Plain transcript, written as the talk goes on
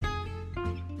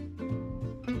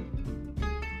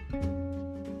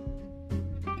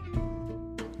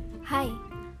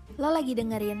Lo lagi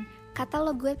dengerin Kata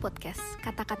Lo Gue Podcast,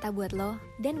 kata-kata buat lo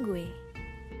dan gue.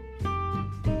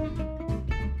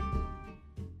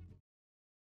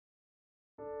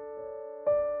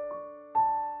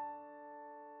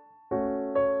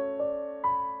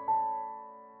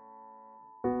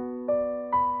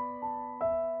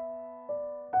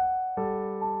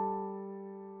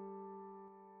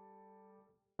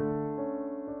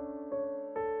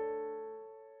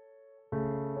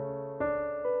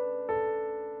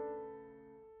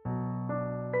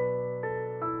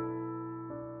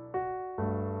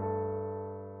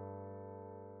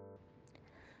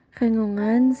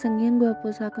 Renungan Senin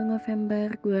 21 November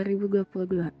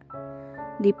 2022.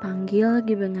 Dipanggil,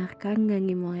 dibenarkan, dan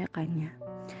dimuliakannya.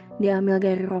 Diambil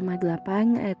dari Roma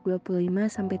 8 ayat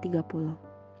 25-30.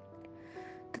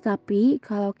 Tetapi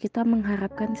kalau kita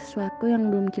mengharapkan sesuatu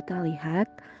yang belum kita lihat,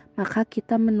 maka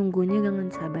kita menunggunya dengan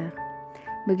sabar.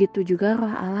 Begitu juga Roh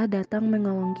Allah datang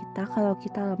menolong kita kalau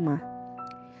kita lemah.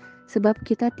 Sebab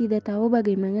kita tidak tahu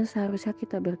bagaimana seharusnya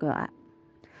kita berdoa.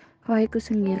 Roh itu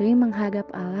sendiri menghadap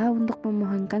Allah untuk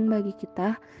memohonkan bagi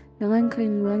kita dengan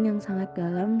kerinduan yang sangat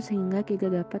dalam sehingga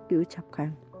tidak dapat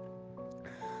diucapkan.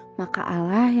 Maka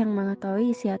Allah yang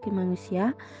mengetahui isi hati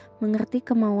manusia mengerti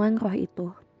kemauan roh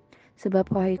itu. Sebab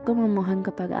roh itu memohon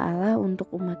kepada Allah untuk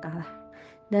umat Allah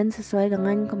dan sesuai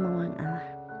dengan kemauan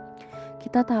Allah.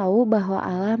 Kita tahu bahwa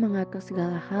Allah mengatur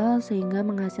segala hal sehingga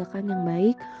menghasilkan yang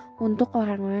baik untuk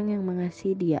orang-orang yang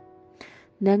mengasihi Dia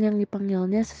dan yang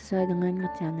dipanggilnya sesuai dengan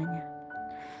rencananya.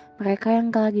 Mereka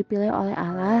yang telah dipilih oleh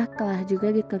Allah telah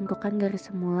juga ditentukan dari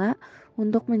semula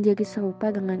untuk menjadi serupa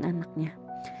dengan anaknya,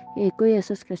 yaitu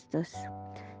Yesus Kristus.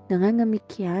 Dengan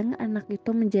demikian, anak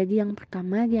itu menjadi yang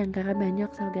pertama di antara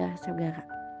banyak saudara-saudara.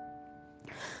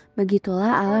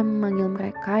 Begitulah Allah memanggil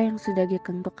mereka yang sudah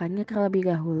ditentukannya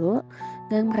terlebih dahulu,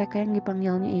 dan mereka yang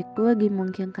dipanggilnya itu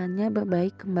dimungkinkannya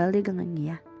berbaik kembali dengan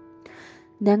Dia.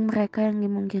 Dan mereka yang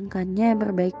dimungkinkannya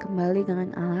berbaik kembali dengan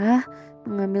Allah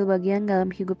mengambil bagian dalam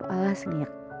hidup Allah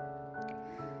sendiri.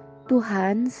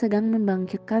 Tuhan sedang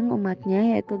membangkitkan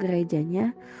umatnya yaitu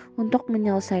gerejanya untuk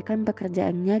menyelesaikan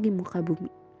pekerjaannya di muka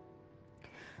bumi.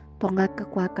 Tongkat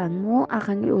kekuatanmu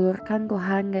akan diulurkan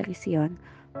Tuhan dari Sion.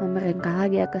 Memerintahlah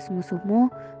di atas musuhmu,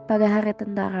 pada hari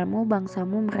tentaramu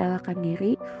bangsamu merelakan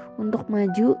diri untuk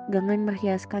maju dengan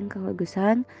berhiaskan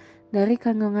kelugusan. Dari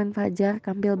kandungan fajar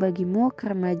tampil bagimu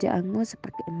keremajaanmu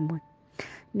seperti embun.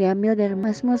 Diambil dari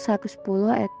Mazmur 110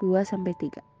 ayat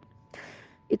 2-3.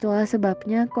 Itulah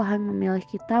sebabnya Tuhan memilih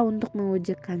kita untuk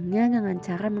mewujudkannya dengan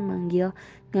cara memanggil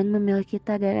dan memilih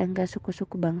kita dari antara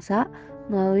suku-suku bangsa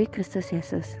melalui Kristus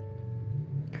Yesus.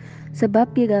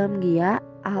 Sebab di dalam Dia,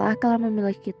 Allah telah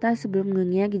memilih kita sebelum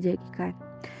dunia dijadikan,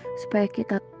 supaya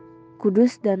kita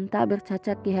kudus dan tak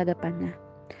bercacat di hadapannya.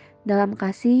 Dalam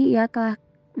kasih, Ia telah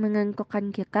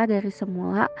menentukan kita dari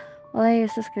semula oleh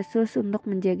Yesus Kristus untuk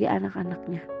menjadi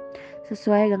anak-anaknya,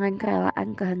 sesuai dengan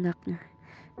kerelaan kehendak-Nya.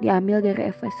 Diambil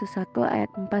dari Efesus 1 ayat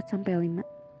 4-5.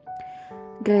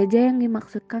 Gereja yang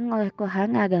dimaksudkan oleh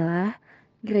Tuhan adalah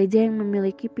gereja yang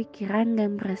memiliki pikiran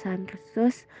dan perasaan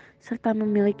Kristus serta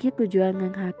memiliki tujuan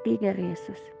dan hati dari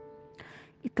Yesus.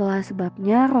 Itulah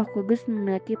sebabnya Roh Kudus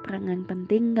memiliki peranan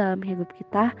penting dalam hidup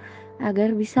kita agar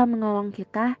bisa menolong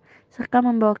kita serta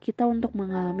membawa kita untuk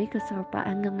mengalami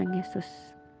keserupaan dengan Yesus.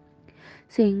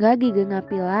 Sehingga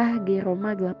digenapilah di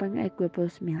Roma 8 ayat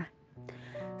 29.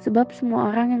 Sebab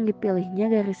semua orang yang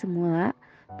dipilihnya dari semula,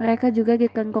 mereka juga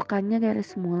ditentukannya dari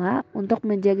semula untuk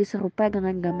menjadi serupa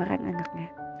dengan gambaran anaknya.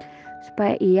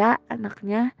 Supaya ia,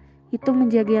 anaknya, itu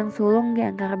menjadi yang sulung di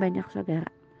antara banyak saudara.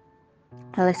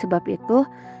 Oleh sebab itu,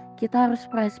 kita harus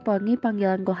meresponi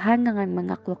panggilan Tuhan dengan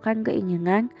menaklukkan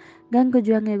keinginan dan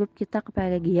tujuan hidup kita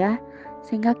kepada Dia,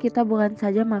 sehingga kita bukan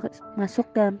saja masuk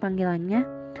dalam panggilannya,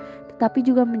 tetapi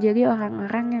juga menjadi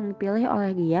orang-orang yang dipilih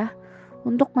oleh Dia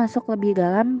untuk masuk lebih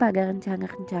dalam pada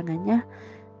rencana-rencananya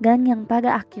dan yang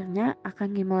pada akhirnya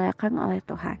akan dimuliakan oleh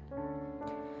Tuhan.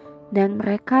 Dan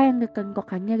mereka yang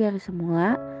ditentukannya dari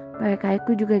semula, mereka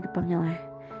itu juga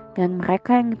dipanggilnya. Dan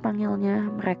mereka yang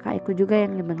dipanggilnya, mereka itu juga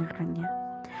yang dibenarkannya.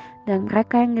 Dan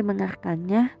mereka yang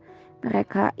dibenarkannya,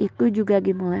 mereka itu juga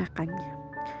dimuliakannya.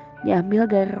 Diambil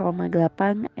dari Roma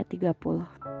 8 ayat 30.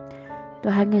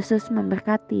 Tuhan Yesus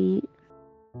memberkati.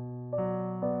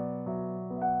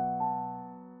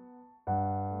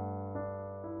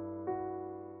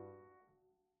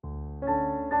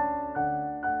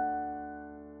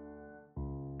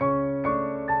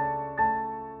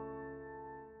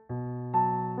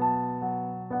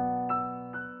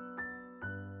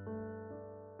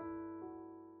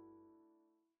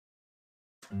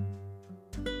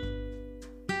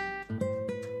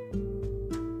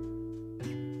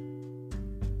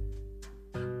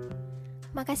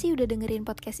 Makasih udah dengerin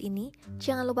podcast ini.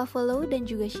 Jangan lupa follow dan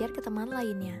juga share ke teman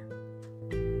lainnya.